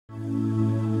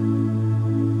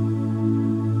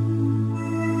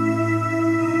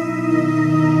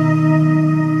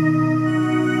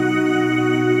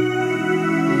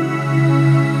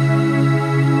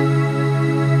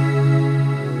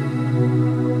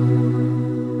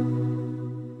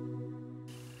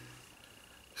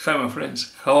Hi my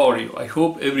friends, how are you? I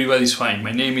hope everybody's fine.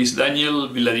 My name is Daniel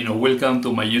Villadino. Welcome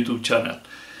to my YouTube channel.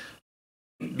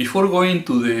 Before going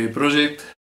to the project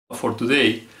for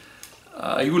today,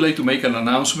 I would like to make an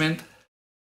announcement.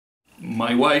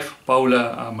 My wife,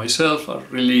 Paula, and myself are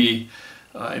really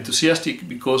enthusiastic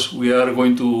because we are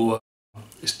going to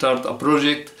start a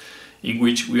project in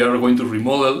which we are going to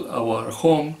remodel our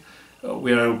home.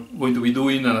 We are going to be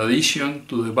doing an addition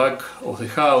to the back of the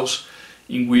house,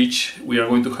 in which we are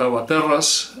going to have a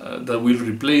terrace that will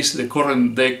replace the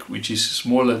current deck, which is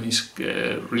small and is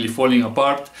really falling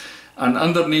apart. And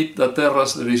underneath the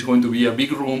terrace there is going to be a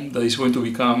big room that is going to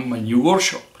become my new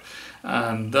workshop.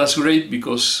 And that's great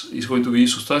because it's going to be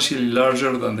substantially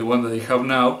larger than the one that I have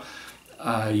now.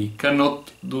 I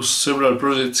cannot do several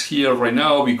projects here right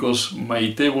now because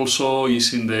my table saw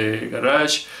is in the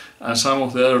garage, and some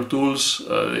of the other tools,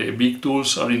 the big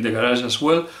tools, are in the garage as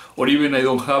well, or even I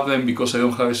don't have them because I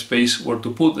don't have space where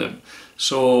to put them.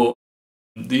 So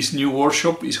this new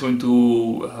workshop is going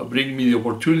to bring me the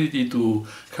opportunity to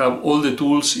have all the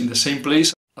tools in the same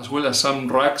place, as well as some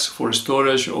racks for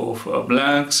storage of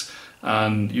blanks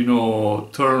and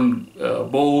turn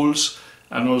bowls,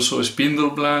 and also spindle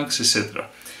blanks, etc.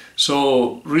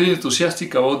 So really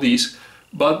enthusiastic about this,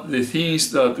 but the thing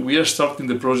is that we are starting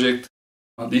the project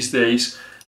these days.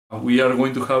 We are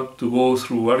going to have to go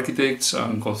through architects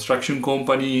and construction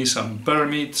companies and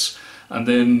permits, and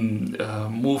then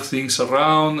move things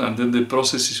around, and then the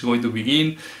process is going to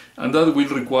begin, and that will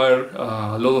require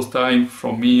a lot of time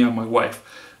from me and my wife,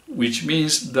 which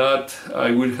means that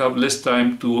I will have less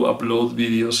time to upload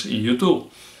videos in YouTube.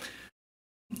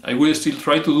 I will still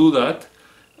try to do that,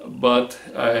 but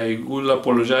I will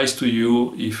apologize to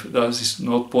you if that is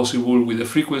not possible with the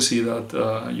frequency that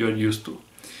you are used to.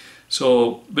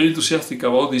 So very enthusiastic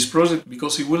about this project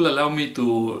because it will allow me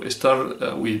to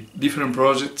start with different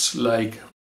projects like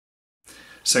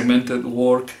segmented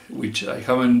work, which I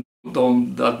haven't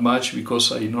done that much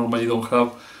because I normally don't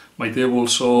have my table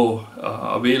saw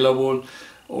available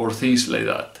or things like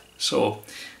that. So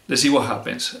let's see what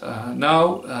happens.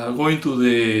 Now going to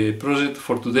the project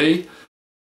for today.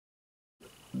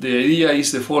 The idea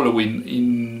is the following.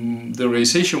 In the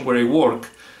organization where I work,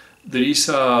 there is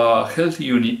a health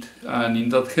unit, and in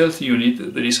that health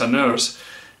unit there is a nurse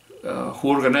who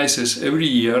organizes every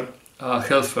year a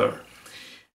health fair.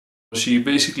 She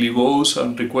basically goes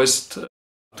and requests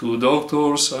to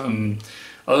doctors and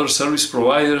other service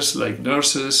providers like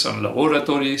nurses and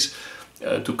laboratories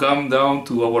to come down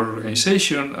to our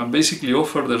organization and basically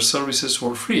offer their services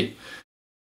for free.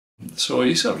 So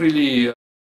it's a really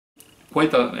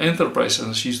quite an enterprise,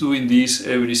 and she's doing this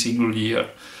every single year,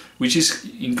 which is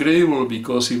incredible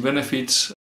because it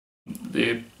benefits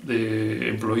the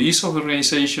employees of the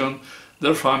organization,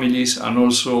 their families, and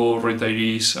also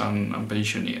retirees and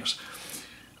pensioners.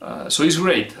 So it's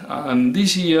great. And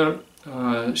this year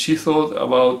she thought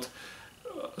about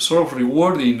sort of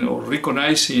rewarding or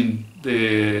recognizing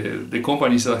the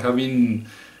companies that have been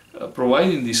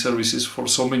providing these services for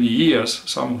so many years,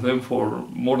 some of them for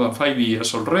more than 5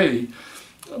 years already,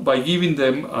 by giving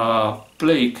them a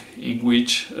plaque in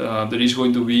which there is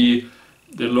going to be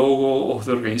the logo of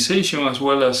the organization, as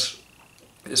well as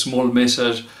a small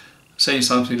message saying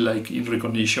something like in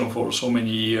recognition for so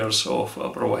many years of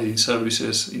providing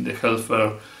services in the health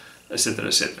fair, etc.,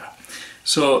 etc.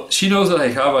 So she knows that I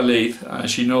have a lathe, and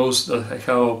she knows that I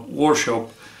have a workshop,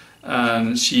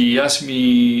 and she asked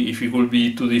me if it would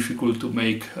be too difficult to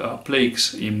make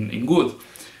plaques in wood,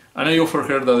 and I offered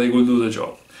her that I will do the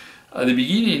job. At the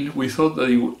beginning we thought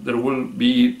that there will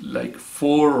be like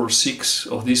 4 or 6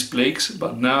 of these plaques,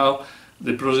 but now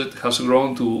the project has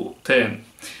grown to 10.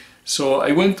 So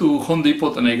I went to Home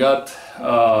Depot and I got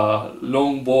a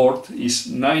long board. It's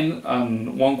 9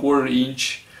 1/4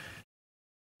 inch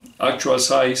actual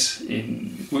size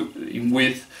in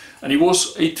width, and it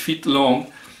was 8 feet long.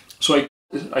 So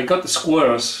I cut the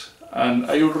squares, and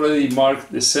I already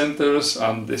marked the centers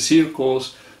and the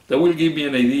circles that will give me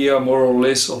an idea more or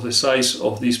less of the size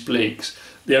of these plaques.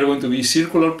 They are going to be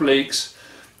circular plaques.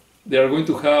 They are going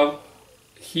to have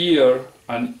here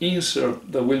an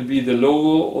insert that will be the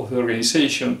logo of the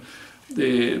organization.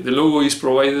 The logo is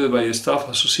provided by the staff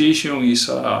association. It's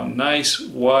a nice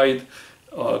wide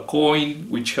coin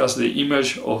which has the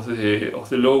image of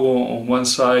the logo on one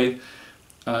side,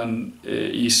 and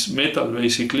is metal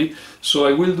basically. So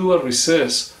I will do a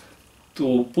recess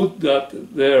to put that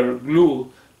there,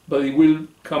 glue, but it will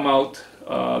come out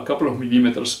a couple of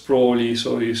millimeters probably,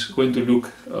 so it's going to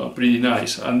look pretty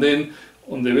nice. And then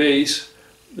on the base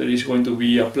there is going to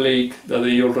be a plaque that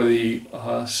they already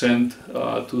sent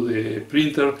to the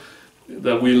printer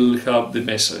that will have the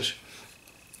message.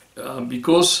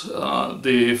 because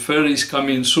the fair is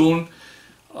coming soon,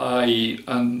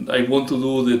 I want to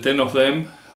do the 10 of them.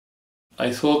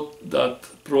 I thought that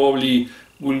probably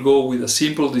we'll go with a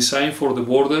simple design for the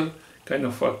border, kind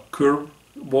of a curved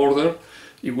border.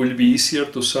 It will be easier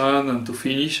to sand and to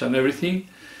finish and everything.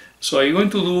 So I'm going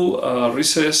to do a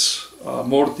recess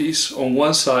mortise on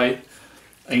one side.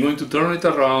 I'm going to turn it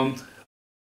around,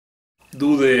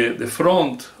 do the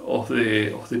front of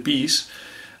the piece,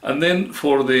 and then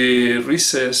for the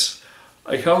recess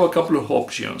I have a couple of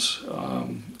options.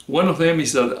 One of them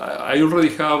is that I already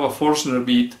have a Forstner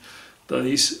bit that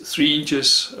is 3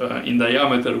 inches in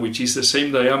diameter, which is the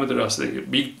same diameter as the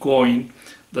big coin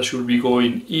that should be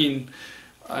going in.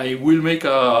 I will make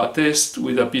a test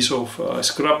with a piece of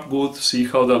scrap wood, see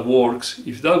how that works.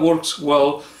 If that works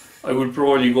well, I will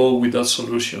probably go with that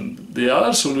solution. The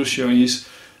other solution is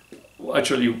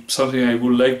actually something I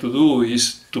would like to do,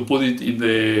 is to put it in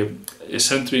the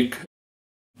eccentric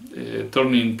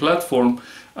turning platform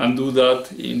and do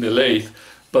that in the lathe,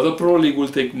 but that probably will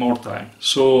take more time.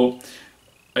 So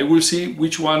I will see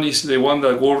which one is the one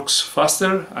that works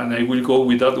faster, and I will go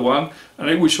with that one, and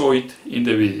I will show it in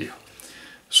the video.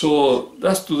 So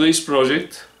that's today's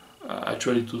project.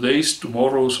 Actually today's,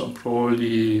 tomorrow's, and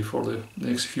probably for the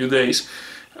next few days.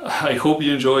 I hope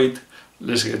you enjoyed.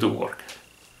 Let's get to work.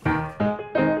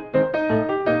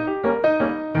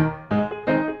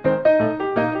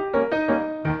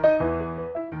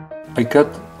 I cut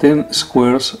 10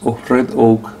 squares of red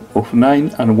oak of 9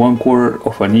 1/4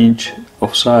 of an inch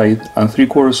of side and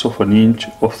 3/4 of an inch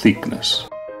of thickness.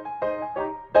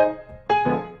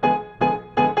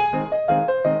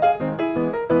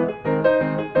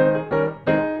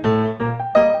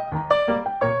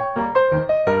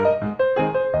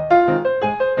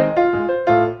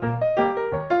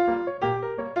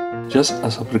 Just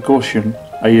as a precaution,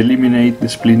 I eliminate the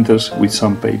splinters with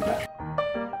sandpaper.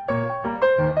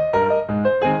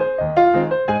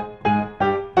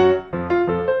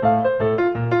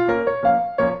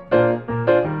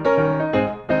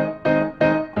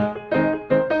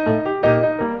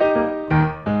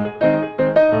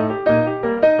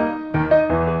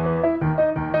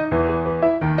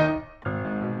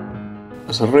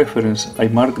 As a reference, I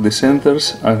mark the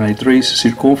centers and I trace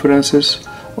circumferences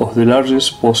of the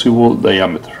largest possible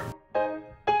diameter.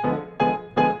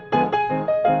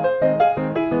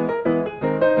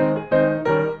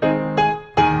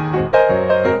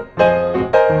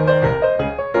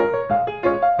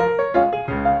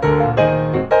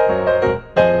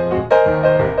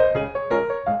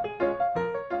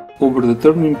 Over the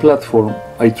turning platform,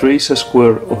 I trace a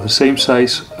square of the same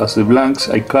size as the blanks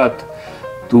I cut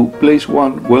to place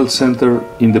one well centered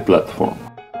in the platform.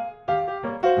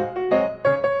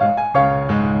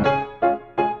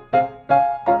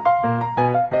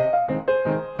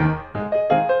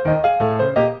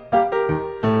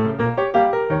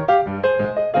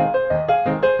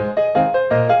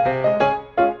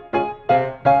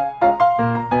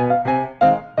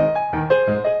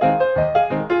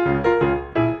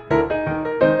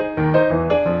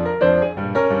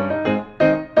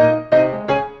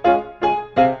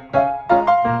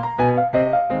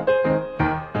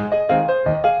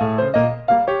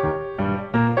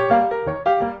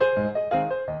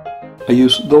 I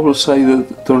use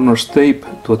double-sided turner's tape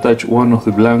to attach one of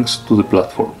the blanks to the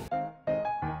platform.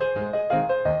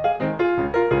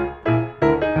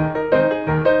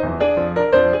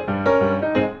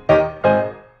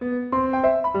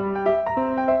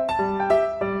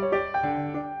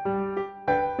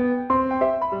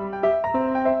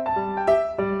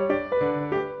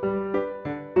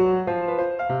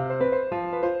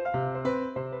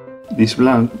 This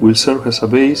blank will serve as a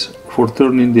base for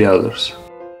turning the others.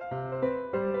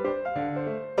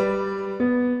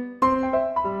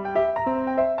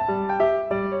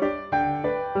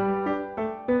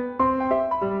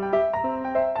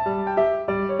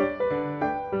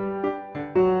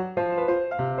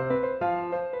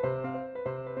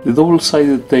 The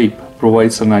double-sided tape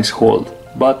provides a nice hold,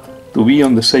 but to be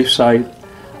on the safe side,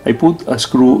 I put a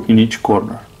screw in each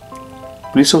corner.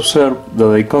 Please observe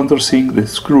that I countersink the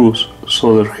screws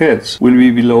so their heads will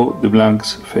be below the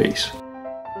blank's face.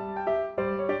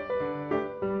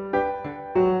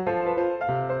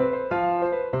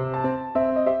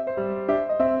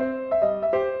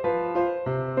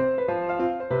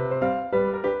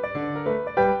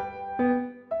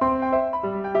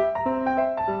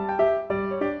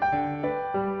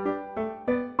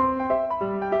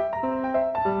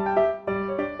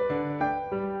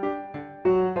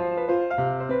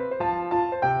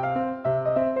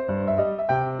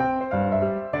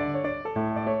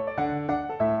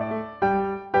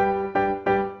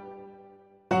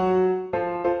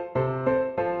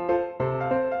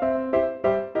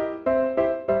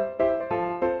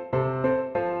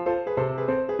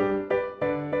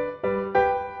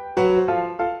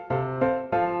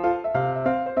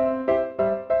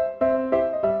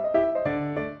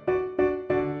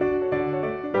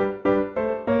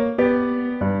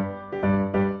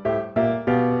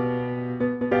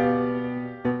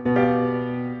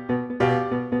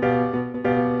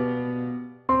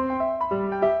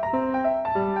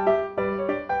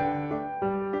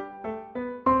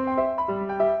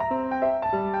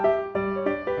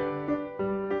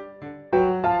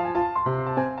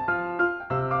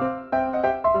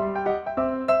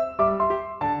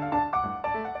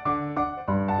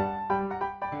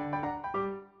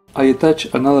 I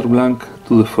attached another blank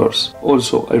to the first.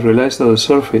 Also, I realized that the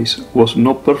surface was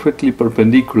not perfectly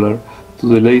perpendicular to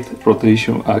the lathe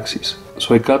rotation axis.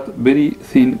 So I cut very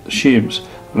thin shims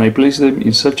and I placed them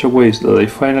in such a way that I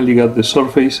finally got the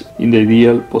surface in the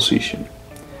ideal position.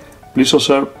 Please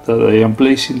observe that I am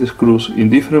placing the screws in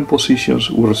different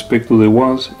positions with respect to the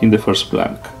ones in the first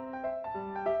blank.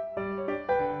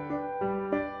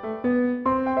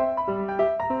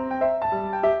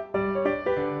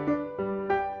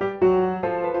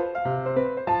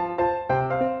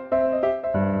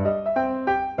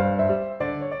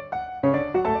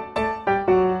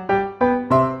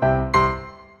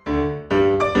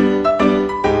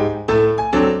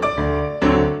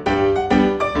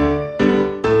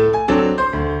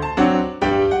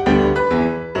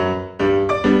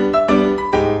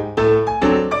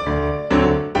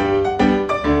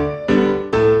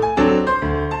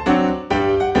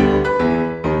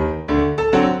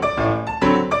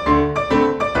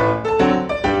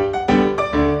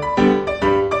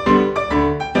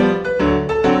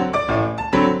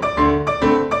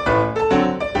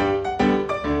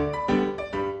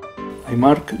 I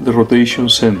mark the rotation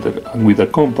center, and with a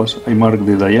compass I mark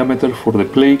the diameter for the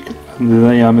plate and the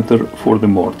diameter for the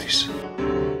mortise.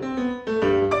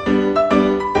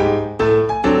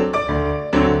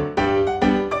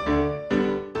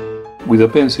 With a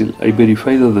pencil I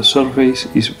verify that the surface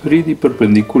is pretty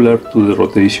perpendicular to the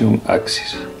rotation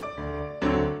axis.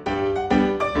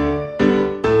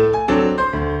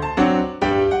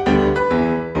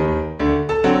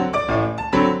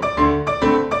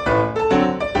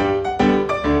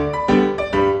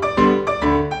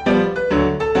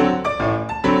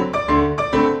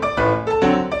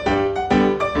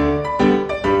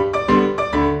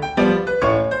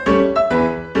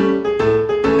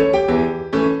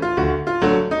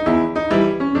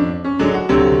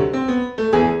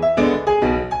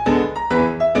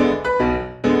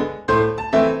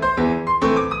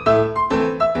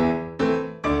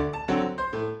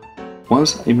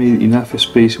 Once I made enough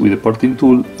space with the parting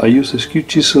tool, I used a skew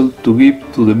chisel to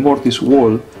give to the mortise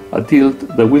wall a tilt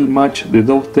that will match the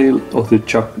dovetail of the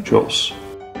chuck jaws.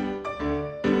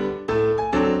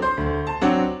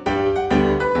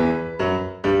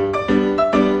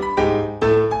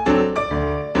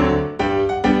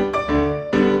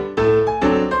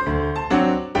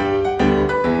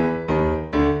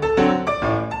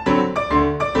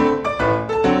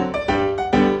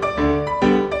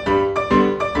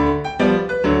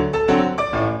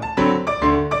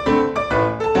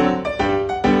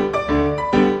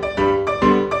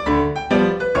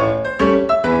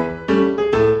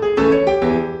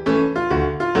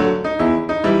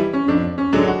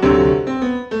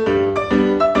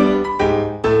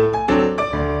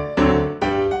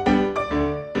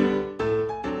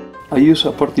 I use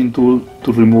a parting tool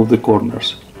to remove the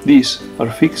corners. These are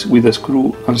fixed with a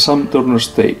screw and some turner's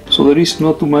tape, so there is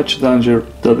not too much danger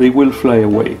that they will fly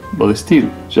away, but still,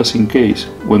 just in case,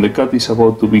 when the cut is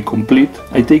about to be complete,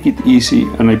 I take it easy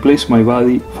and I place my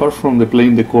body far from the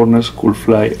plane the corners could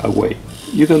fly away.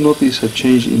 You can notice a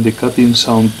change in the cutting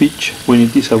sound pitch when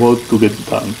it is about to get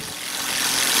done.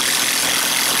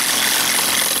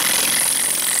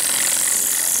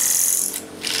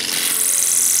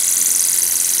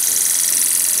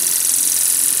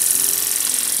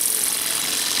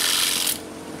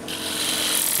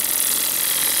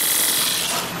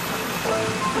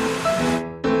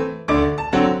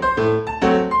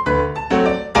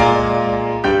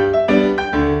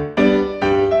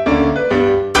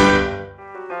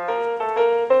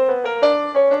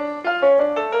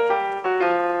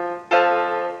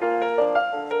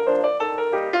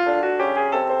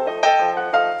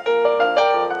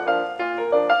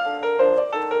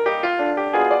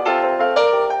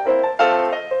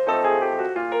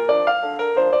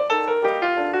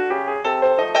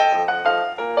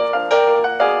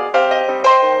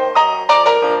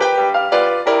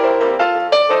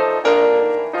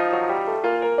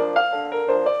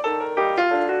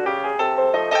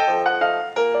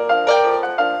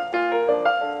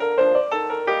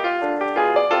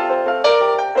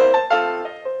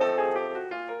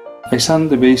 I sand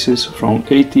the bases from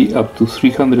 80 up to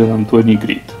 320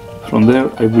 grit. From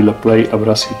there I will apply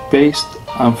abrasive paste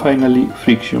and finally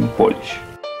friction polish.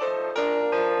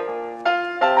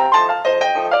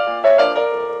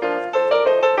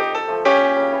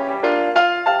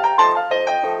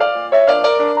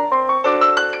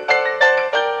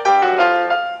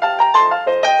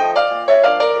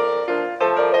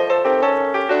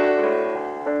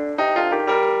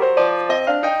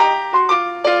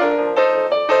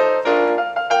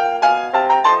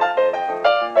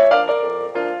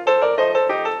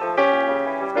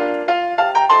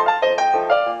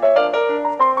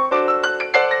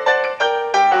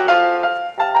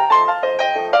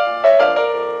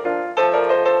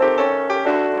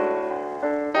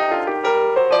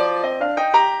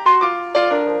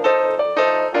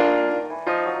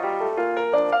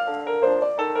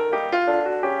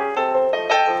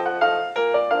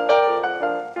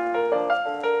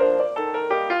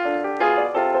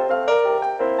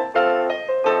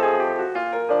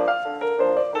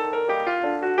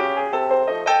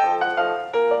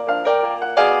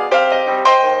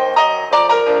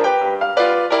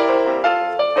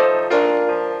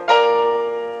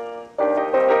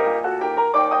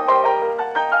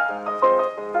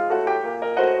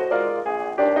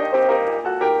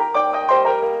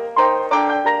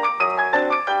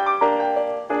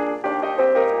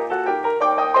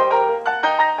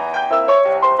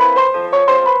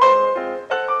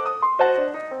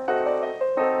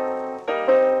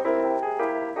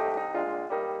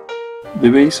 The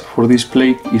base for this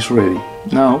plaque is ready.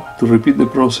 Now to repeat the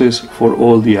process for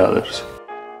all the others.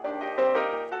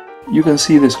 You can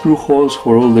see the screw holes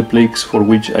for all the plaques for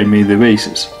which I made the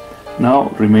bases. Now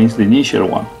remains the initial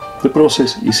one. The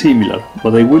process is similar,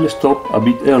 but I will stop a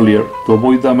bit earlier to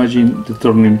avoid damaging the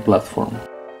turning platform.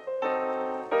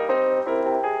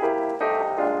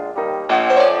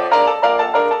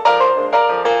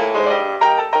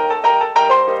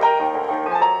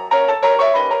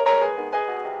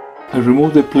 I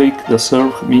remove the plaque that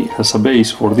served me as a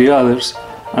base for the others,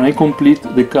 and I complete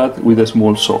the cut with a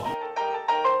small saw.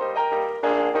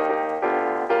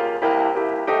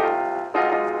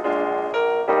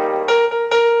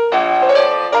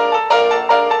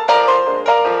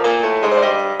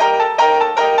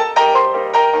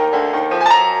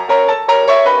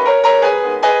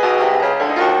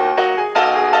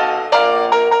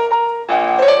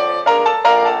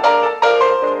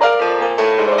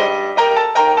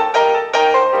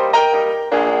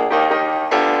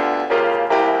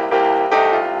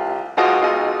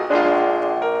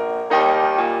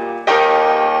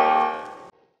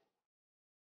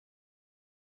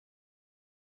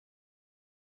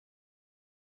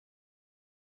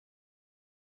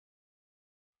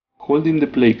 Holding the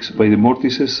plaques by the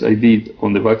mortises I did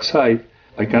on the back side,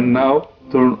 I can now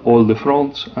turn all the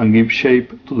fronts and give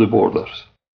shape to the borders.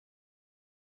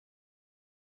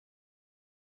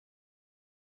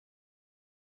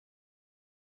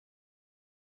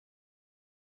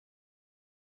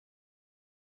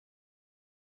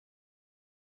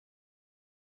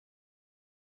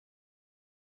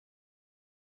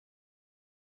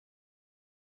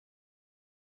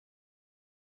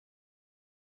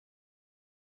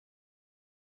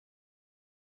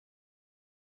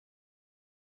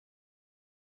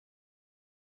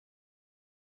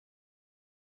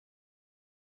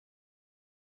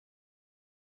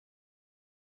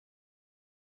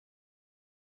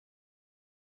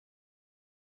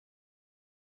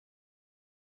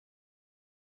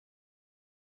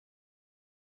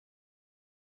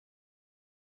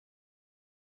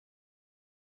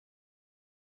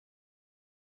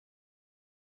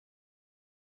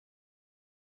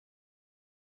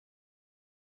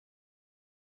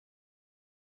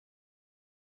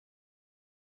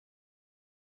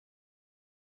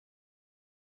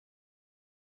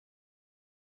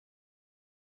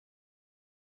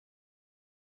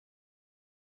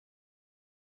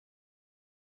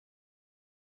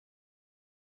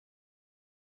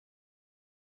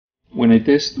 When I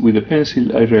test with the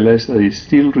pencil, I realize that it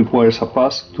still requires a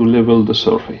pass to level the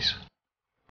surface.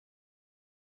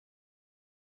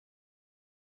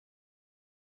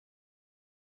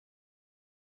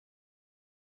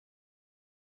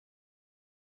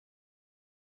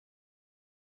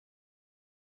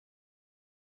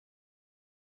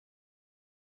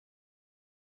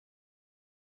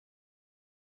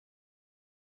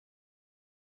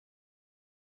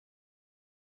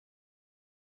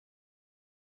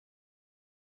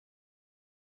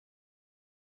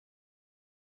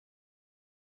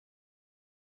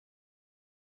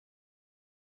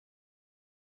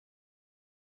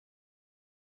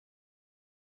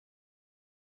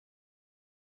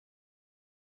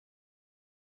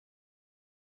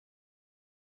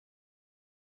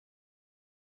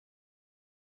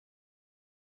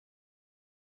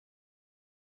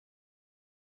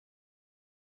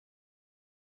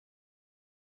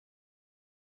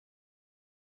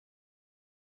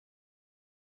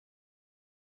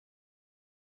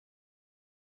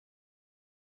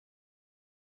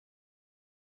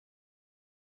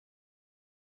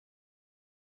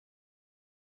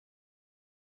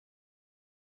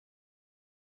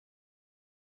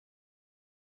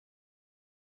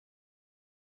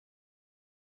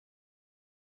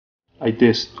 I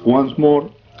test once more,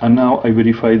 and now I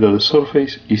verify that the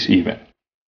surface is even.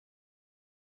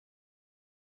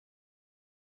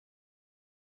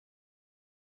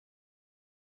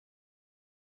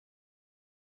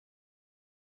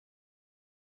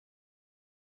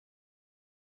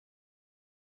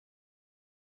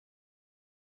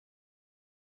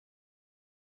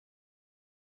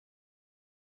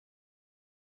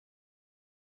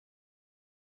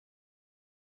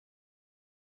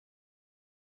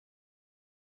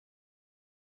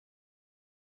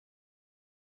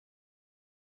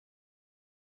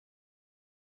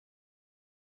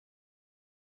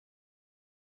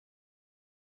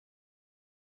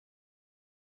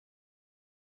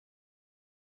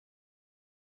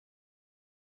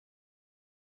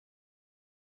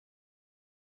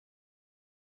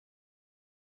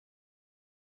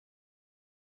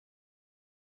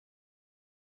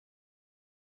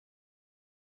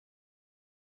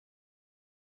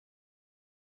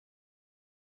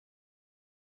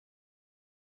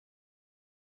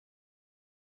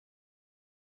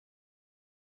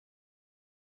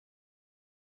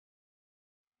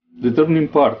 The turning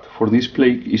part for this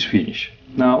plaque is finished.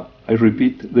 Now I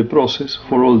repeat the process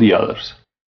for all the others.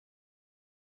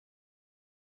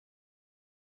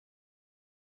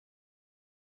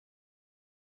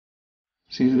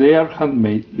 Since they are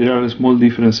handmade, there are small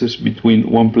differences between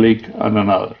one plaque and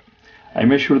another. I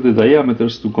measure the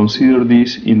diameters to consider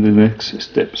this in the next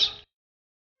steps.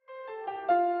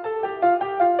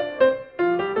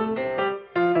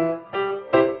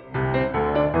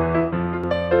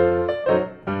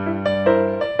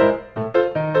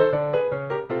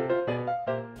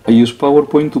 I use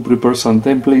PowerPoint to prepare some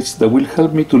templates that will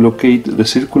help me to locate the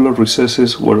circular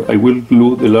recesses where I will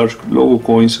glue the large logo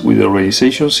coins with the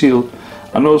realization seal,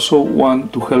 and also one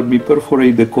to help me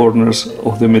perforate the corners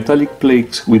of the metallic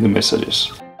plaques with the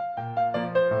messages.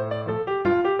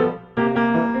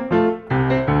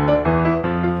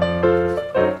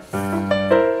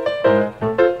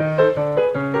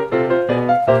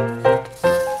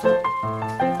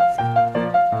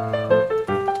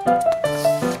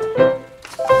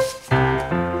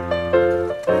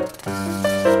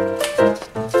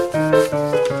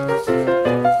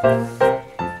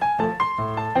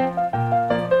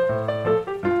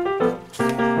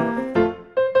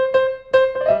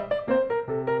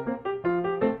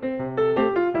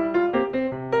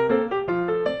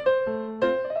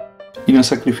 In a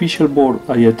sacrificial board,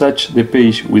 I attach the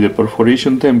page with a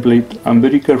perforation template and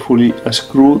very carefully I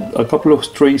screw a couple of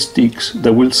stray sticks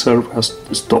that will serve as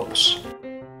stops.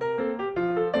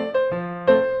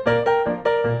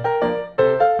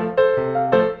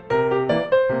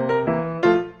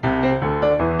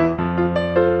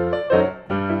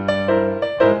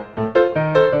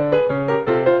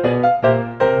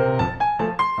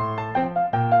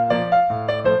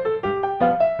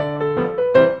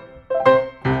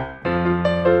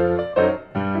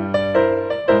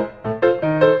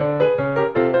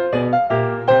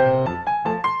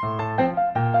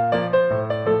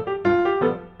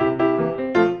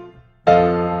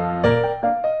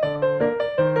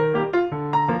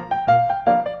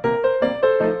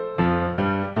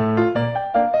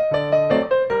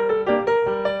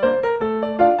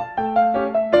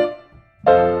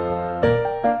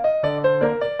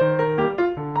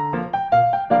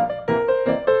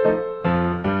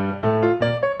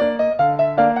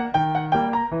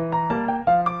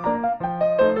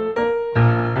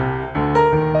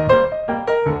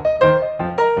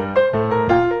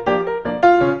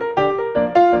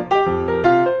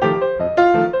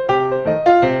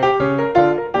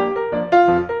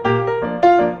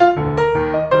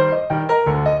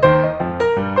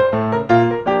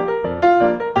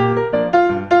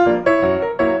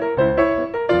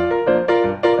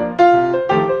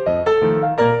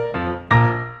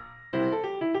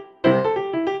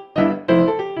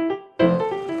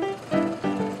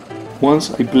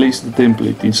 Once I place the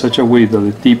template in such a way that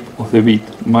the tip of the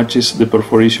bit matches the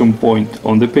perforation point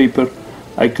on the paper,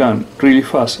 I can, really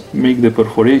fast, make the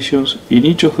perforations in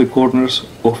each of the corners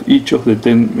of each of the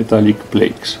 10 metallic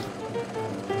plaques.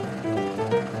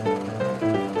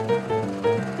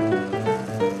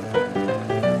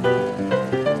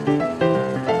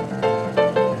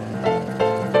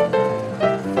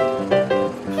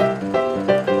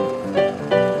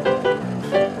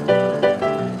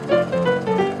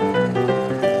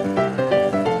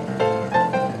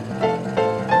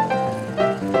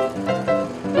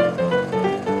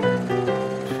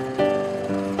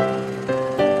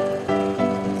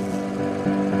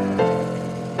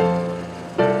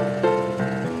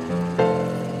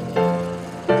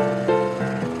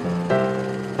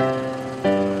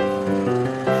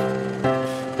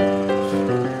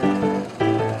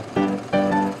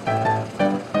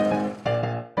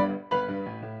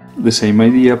 The same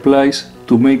idea applies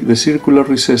to make the circular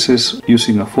recesses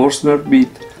using a Forstner bit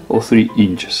of 3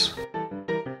 inches.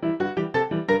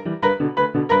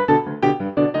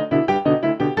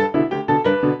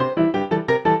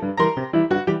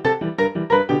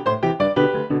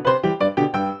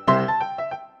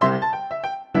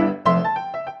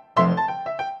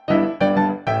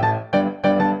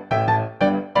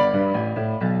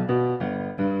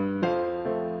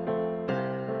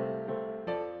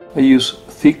 I use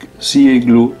thick CA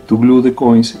glue to glue the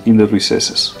coins in the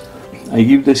recesses. I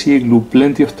give the CA glue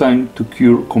plenty of time to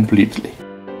cure completely.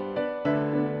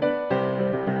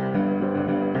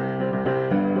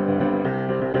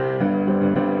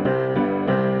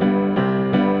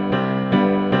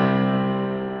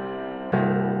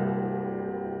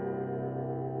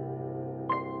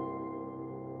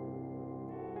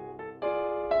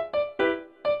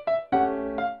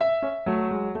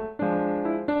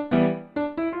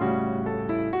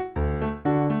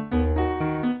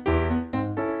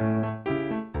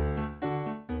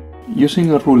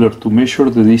 Using a ruler to measure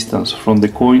the distance from the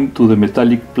coin to the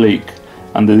metallic plate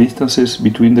and the distances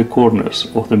between the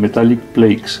corners of the metallic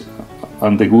plates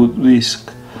and the good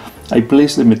disc, I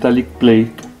place the metallic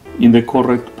plate in the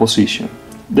correct position.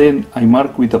 Then I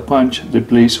mark with a punch the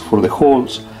place for the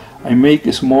holes. I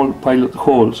make small pilot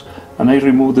holes and I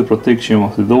remove the protection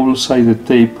of the double-sided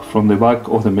tape from the back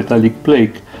of the metallic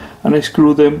plate and I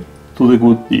screw them to the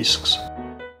good discs.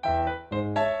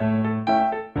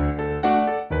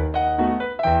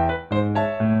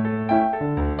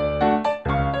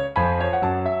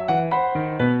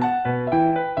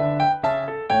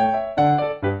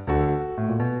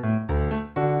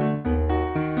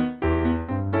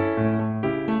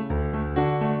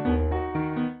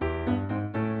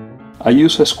 I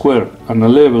use a square and a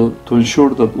level to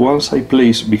ensure that once I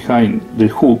place behind the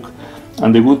hook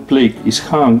and the wood plate is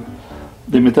hung,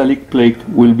 the metallic plate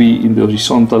will be in the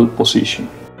horizontal position.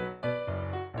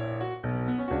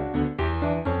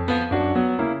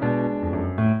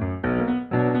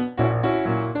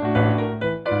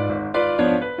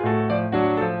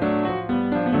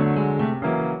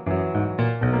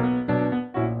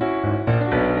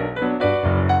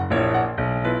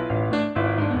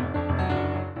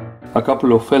 A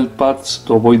couple of felt pads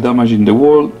to avoid damaging the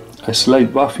wall, a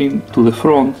slight buffing to the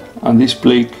front, and this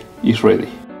plate is ready.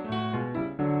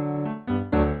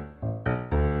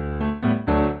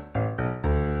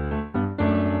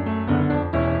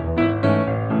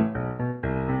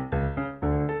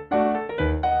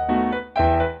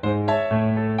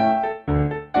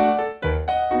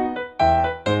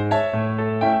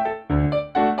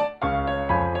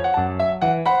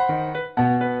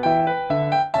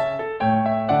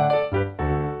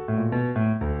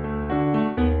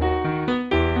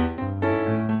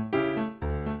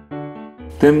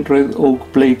 Then red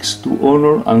oak plaques to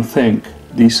honor and thank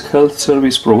these health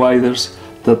service providers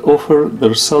that offer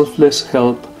their selfless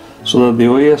help so that the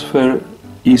OAS Fair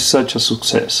is such a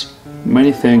success.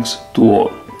 Many thanks to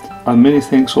all. And many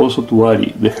thanks also to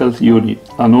Ari, the health unit,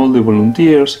 and all the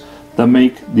volunteers that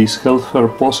make this health fair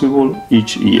possible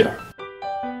each year.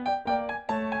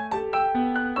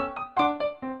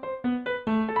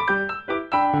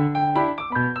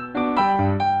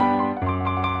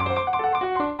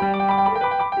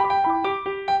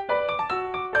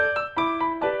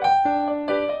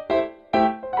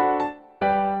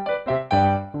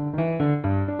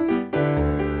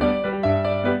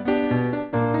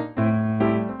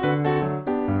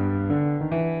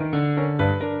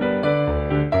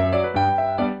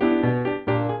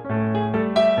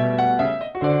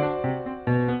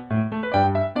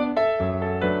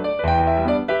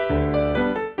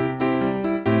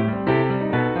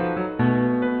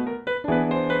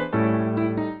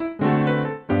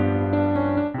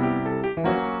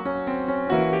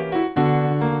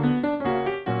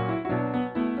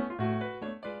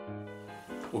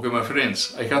 Okay, my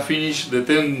friends, I have finished the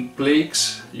 10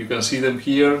 plaques. You can see them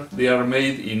here. They are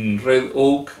made in red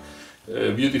oak,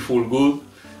 beautiful wood.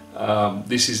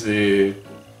 This is the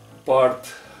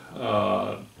part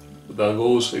that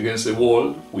goes against the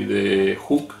wall with a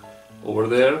hook over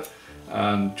there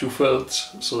and two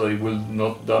felts so that it will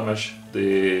not damage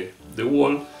the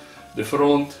wall. The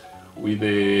front with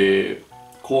the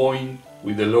coin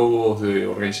with the logo of the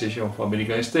Organization of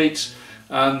American States,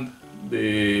 and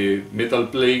the metal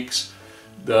plaques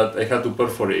that I had to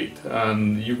perforate.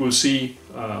 And you could see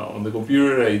on the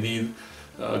computer I did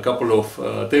a couple of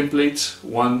templates,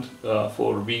 one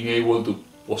for being able to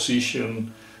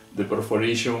position the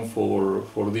perforation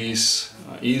for this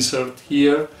insert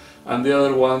here, and the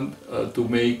other one to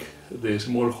make the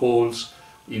small holes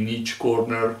in each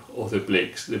corner of the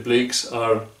plaques. The plaques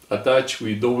are attached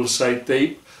with double-sided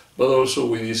tape, but also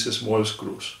with these small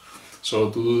screws.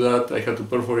 So to do that I had to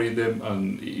perforate them,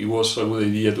 and it was a good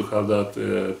idea to have that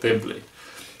template.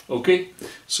 Okay,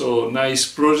 so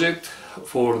nice project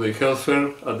for the health fair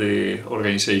at the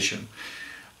organization.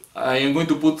 I am going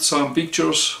to put some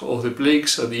pictures of the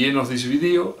plaques at the end of this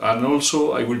video, and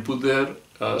also I will put there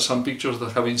some pictures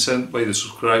that have been sent by the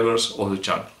subscribers of the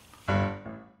channel.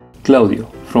 Claudio,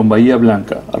 from Bahía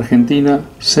Blanca, Argentina,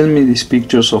 sent me these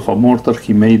pictures of a mortar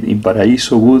he made in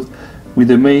Paraíso wood with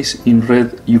the maize in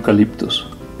red eucalyptus.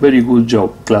 Very good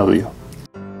job, Claudio.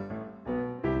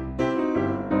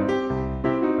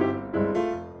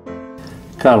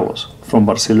 Carlos, from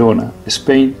Barcelona,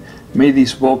 Spain, made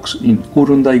this box in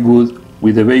Urunday wood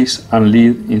with the base and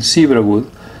lid in zebra wood.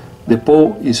 The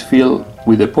paw is filled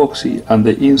with epoxy and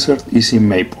the insert is in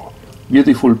maple.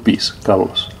 Beautiful piece,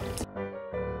 Carlos.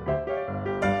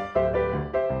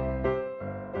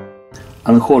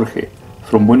 And Jorge,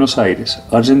 from Buenos Aires,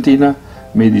 Argentina,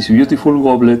 made this beautiful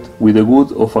goblet with the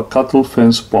wood of a cattle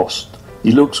fence post.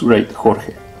 It looks great,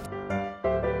 Jorge.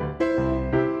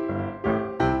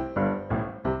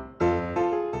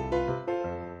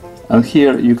 And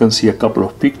here you can see a couple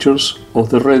of pictures of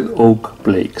the red oak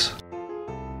plaques.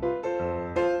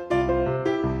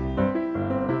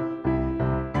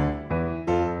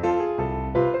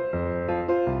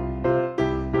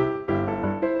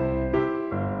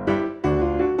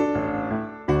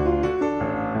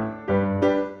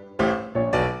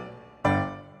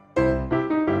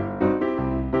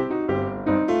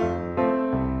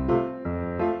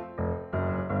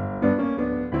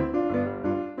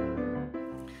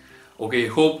 Okay, I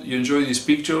hope you enjoy these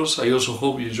pictures. I also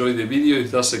hope you enjoy the video.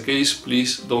 If that's the case,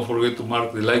 please don't forget to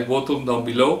mark the like button down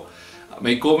below,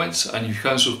 make comments, and if you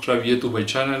haven't subscribed yet to my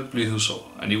channel, please do so.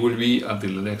 And it will be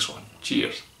until the next one.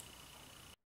 Cheers!